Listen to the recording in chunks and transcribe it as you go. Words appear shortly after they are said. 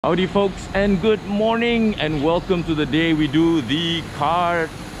Howdy folks, and good morning, and welcome to the day we do the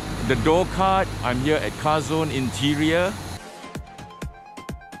door card. I'm here at CarZone Interior.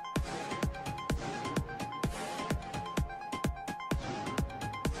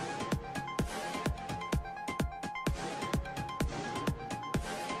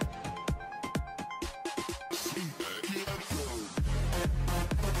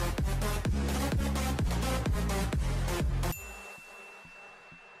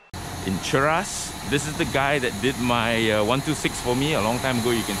 In Cheras. This is the guy that did my 126 for me a long time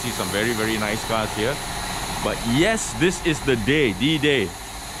ago. You can see some very nice cars here. But yes, this is the day, D-Day.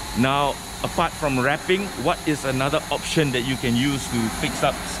 Now, apart from wrapping, what is another option that you can use to fix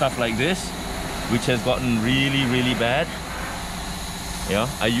up stuff like this, which has gotten really bad? Yeah,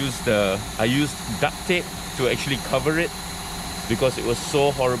 I used duct tape to actually cover it because it was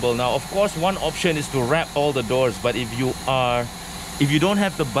so horrible. Now, of course, one option is to wrap all the doors, but if you don't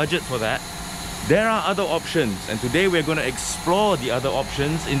have the budget for that, there are other options, and today we're going to explore the other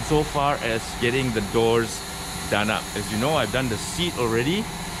options insofar as getting the doors done up. As you know, I've done the seat already,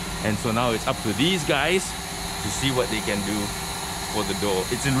 and so now it's up to these guys to see what they can do for the door.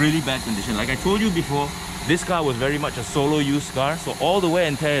 It's in really bad condition. Like I told you before, this car was very much a solo use car, so all the wear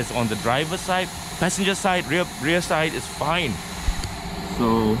and tear is on the driver's side. Passenger side, rear side is fine.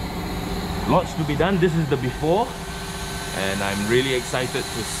 So lots to be done. This is the before, and I'm really excited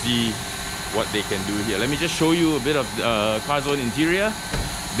to see what they can do here. Let me just show you a bit of CarZone Interior.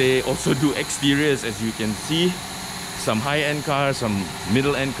 They also do exteriors, as you can see. Some high-end cars, some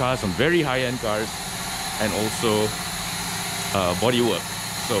middle-end cars, some very high-end cars, and also bodywork.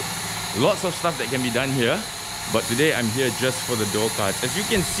 So lots of stuff that can be done here, but today I'm here just for the door cards. As you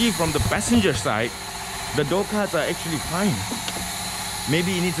can see from the passenger side, the door cards are actually fine.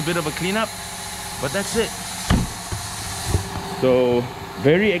 Maybe it needs a bit of a cleanup, but that's it. So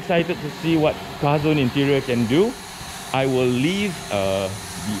very excited to see what CarZone Interior can do. I will leave the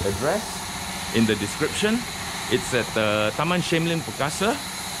address in the description. It's at Taman Shemlin Perkasa.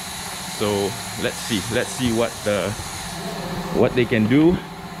 So let's see what they can do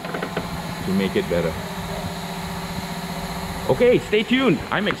to make it better. Okay, stay tuned.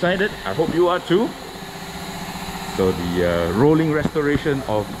 I'm excited. I hope you are too. So the rolling restoration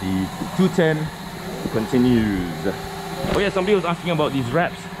of the 210 continues. Oh yeah, somebody was asking about these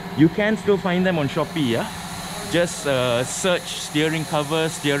wraps. You can still find them on Shopee, yeah? Just search steering cover,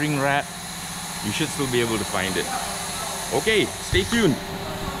 steering wrap. You should still be able to find it. Okay, stay tuned.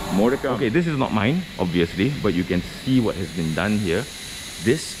 More to come. Okay, this is not mine, obviously, but you can see what has been done here.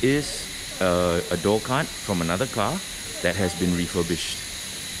 This is a door card from another car that has been refurbished.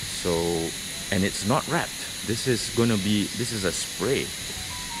 So, and it's not wrapped. This is a spray.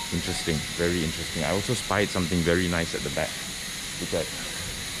 Interesting, very interesting. I also spied something very nice at the back,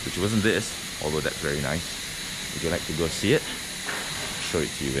 which wasn't this, although that's very nice. Would you like to go see it? I'll show it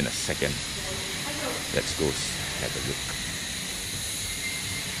to you in a second. Let's go have a look.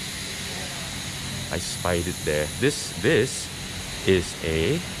 I spied it there. This is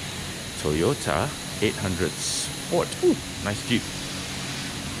a Toyota 800 Sport. Ooh, nice Jeep.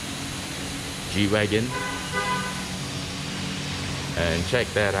 G-Wagon. And check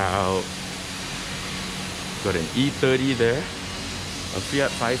that out. Got an E30 there, a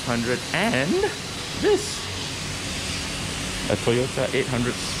Fiat 500, and this, a Toyota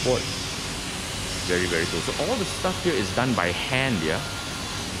 800 Sport. Very cool. So all the stuff here is done by hand, yeah?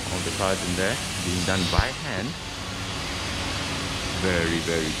 All the cars in there being done by hand.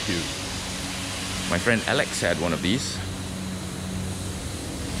 Very cute. My friend Alex had one of these.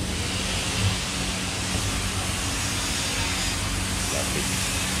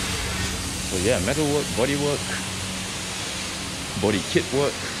 So yeah, metalwork, bodywork, body kit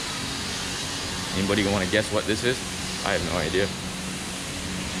work. Anybody want to guess what this is? I have no idea.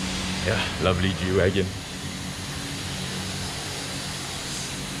 Yeah, lovely G-Wagon.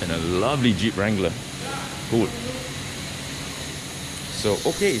 And a lovely Jeep Wrangler. Cool. So,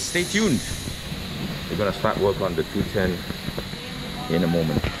 okay, stay tuned. We're gonna start work on the 210 in a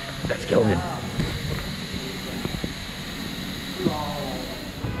moment. Let's go in.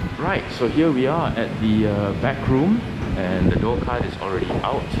 Right, so here we are at the back room, and the door card is already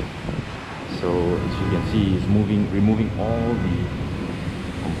out. So as you can see, he's removing all the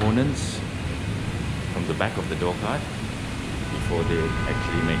components from the back of the door card before they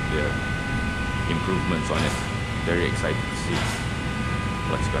actually make their improvements on it. Very excited to see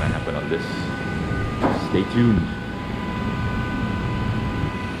what's gonna happen on this. Stay tuned.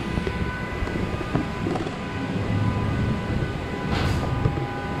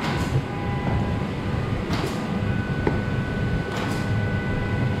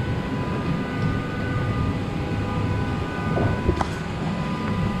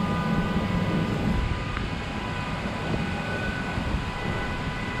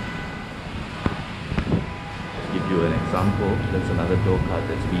 door card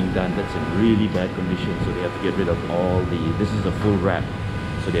that's being done that's in really bad condition, so they have to get rid of all the... This is a full wrap,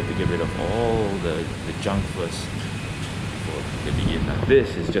 so they have to get rid of all the junk first before they begin. Now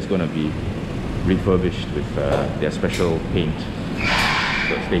this is just going to be refurbished with their special paint,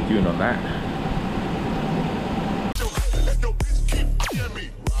 so stay tuned on that.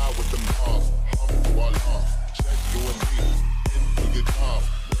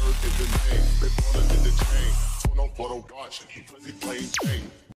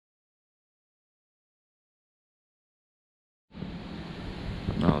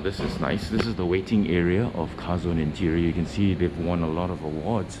 Now this is nice. This is the waiting area of CarZone interior. You can see they've won a lot of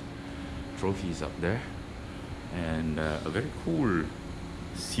awards, trophies up there, and a very cool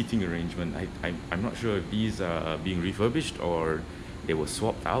seating arrangement. I'm not sure if these are being refurbished or they were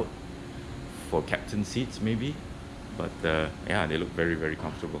swapped out for captain seats maybe, but yeah, they look very, very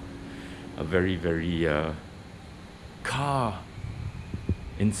comfortable. A very, very car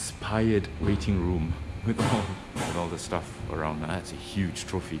inspired waiting room with all the stuff around. That's a huge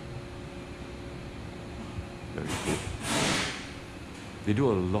trophy. Very cool. They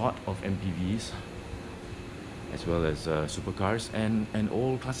do a lot of MPVs as well as supercars and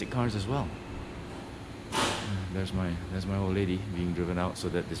old classic cars as well. There's my old lady being driven out so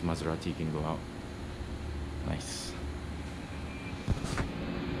that this Maserati can go out. Nice.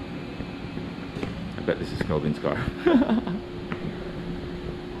 I bet this is Kelvin's car.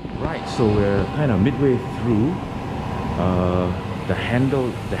 Right, so we're kind of midway through. The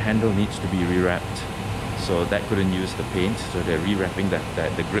handle needs to be rewrapped, so that couldn't use the paint, so they're rewrapping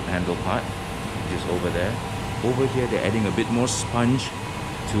the grip handle part, which is over there. Over here they're adding a bit more sponge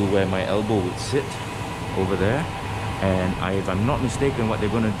to where my elbow would sit over there, and if I'm not mistaken, what they're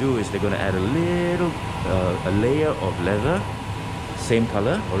going to do is they're going to add a little a layer of leather, same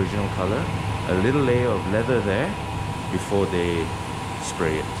color, original color, a little layer of leather there before they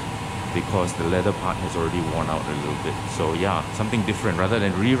spray it, because the leather part has already worn out a little bit. So yeah, something different. Rather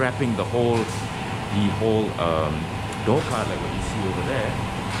than rewrapping the whole door card like what you see over there,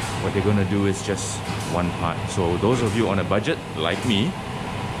 what they're going to do is just one part. So those of you on a budget like me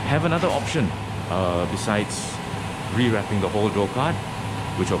have another option besides rewrapping the whole door card,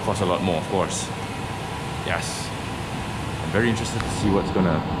 which will cost a lot more, of course. Yes, I'm very interested to see what's going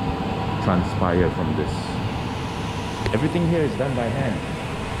to transpire from this. Everything here is done by hand.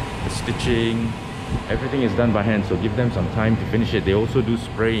 The stitching, everything is done by hand, so give them some time to finish it. They also do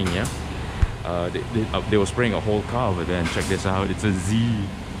spraying, yeah. They were spraying a whole car over there, and check this out. It's a Z.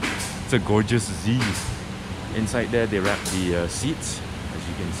 It's a gorgeous Z. Inside there, they wrap the seats, as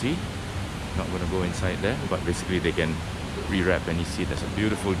you can see. Not going to go inside there, but basically they can rewrap any seat. There's a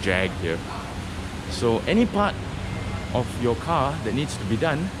beautiful Jag here. So any part of your car that needs to be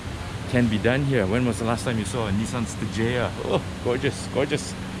done can be done here. When was the last time you saw a Nissan Stagea? Oh, gorgeous,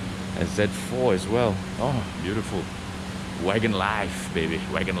 gorgeous. A Z4 as well. Oh, beautiful. Wagon life, baby.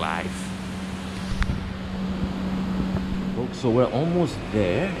 Wagon life. Folks, so we're almost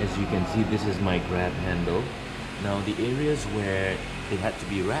there. As you can see, this is my grab handle. Now, the areas where it had to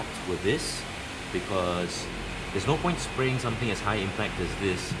be wrapped were this, because there's no point spraying something as high impact as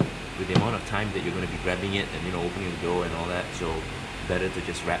this with the amount of time that you're going to be grabbing it and, you know, opening the door and all that. So better to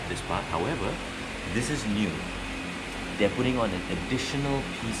just wrap this part. However, this is new. They're putting on an additional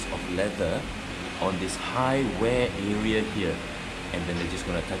piece of leather on this high wear area here, and then they're just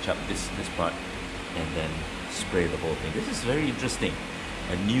going to touch up this part and then spray the whole thing. This is very interesting.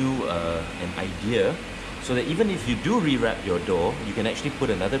 A new an idea, so that even if you do rewrap your door, you can actually put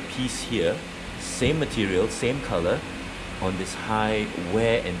another piece here, same material, same color, on this high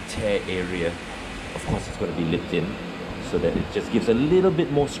wear and tear area. Of course, it's going to be lipped in, so that it just gives a little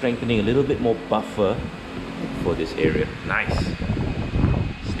bit more strengthening, a little bit more buffer for this area. Nice.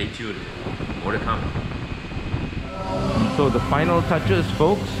 Stay tuned. More to come. So the final touches,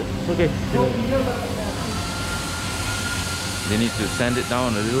 folks. Okay. They need to sand it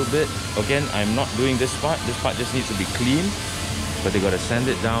down a little bit. Again, I'm not doing this part. This part just needs to be clean, but they got to sand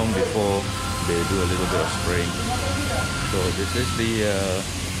it down before they do a little bit of spraying. So this is the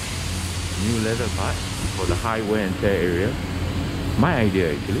new leather part for the high wear and tear area. My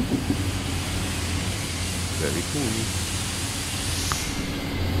idea, actually. Very cool.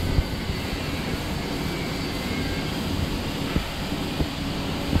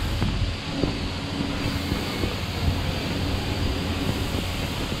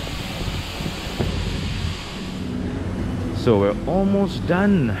 So we're almost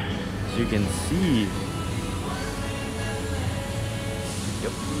done, as you can see.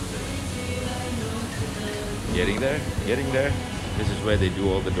 Yep. Getting there, getting there. This is where they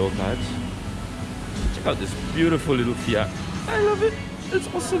do all the door cards. Check out this beautiful little Fiat I love it. It's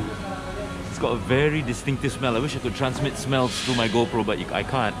awesome. It's got a very distinctive smell. I wish I could transmit smells through my GoPro, but I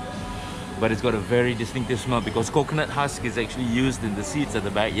can't. But it's got a very distinctive smell because coconut husk is actually used in the seats at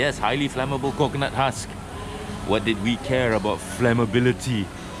the back. Yes, highly flammable coconut husk. What did we care about flammability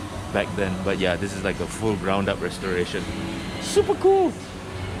back then? But yeah, this is like a full ground up restoration. Super cool.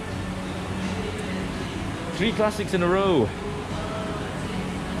 3 classics in a row.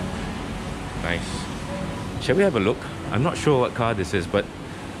 Nice. Shall we have a look? I'm not sure what car this is, but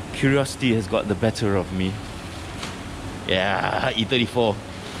curiosity has got the better of me. Yeah, E34.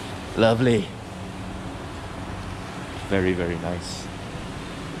 Lovely. Very, very nice.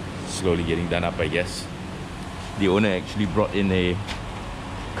 Slowly getting done up, I guess. The owner actually brought in a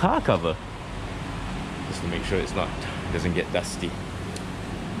car cover just to make sure doesn't get dusty.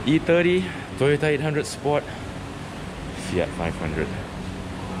 E30, Toyota 800 Sport, Fiat 500.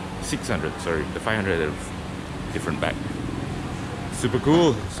 600, sorry, the 500 had a different back. Super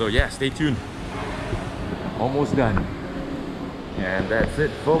cool. So yeah, stay tuned. Almost done. And that's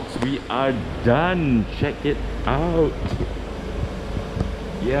it, folks. We are done. Check it out.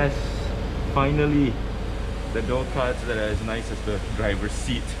 Yes, finally. The door cards that are as nice as the driver's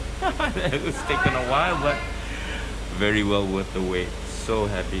seat. It was taken a while, but very well worth the wait. So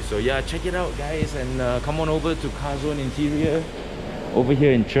happy. So yeah, check it out, guys, and come on over to CarZone Interior over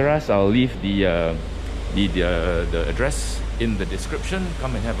here in Cheras. I'll leave the address in the description.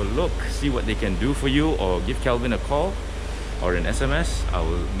 Come and have a look, see what they can do for you, or give Calvin a call or an SMS. I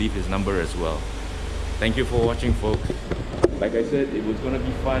will leave his number as well. Thank you for watching, folks. Like I said, it was gonna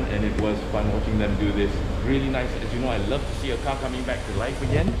be fun, and it was fun watching them do this. Really nice. As you know, I love to see a car coming back to life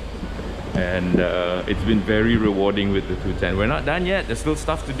again, and it's been very rewarding with the 210. We're not done yet. There's still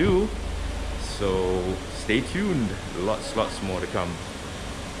stuff to do, so stay tuned. Lots more to come.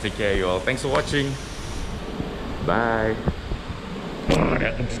 Take care, you all. Thanks for watching. Bye. Oh,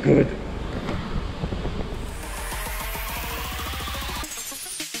 that looks good.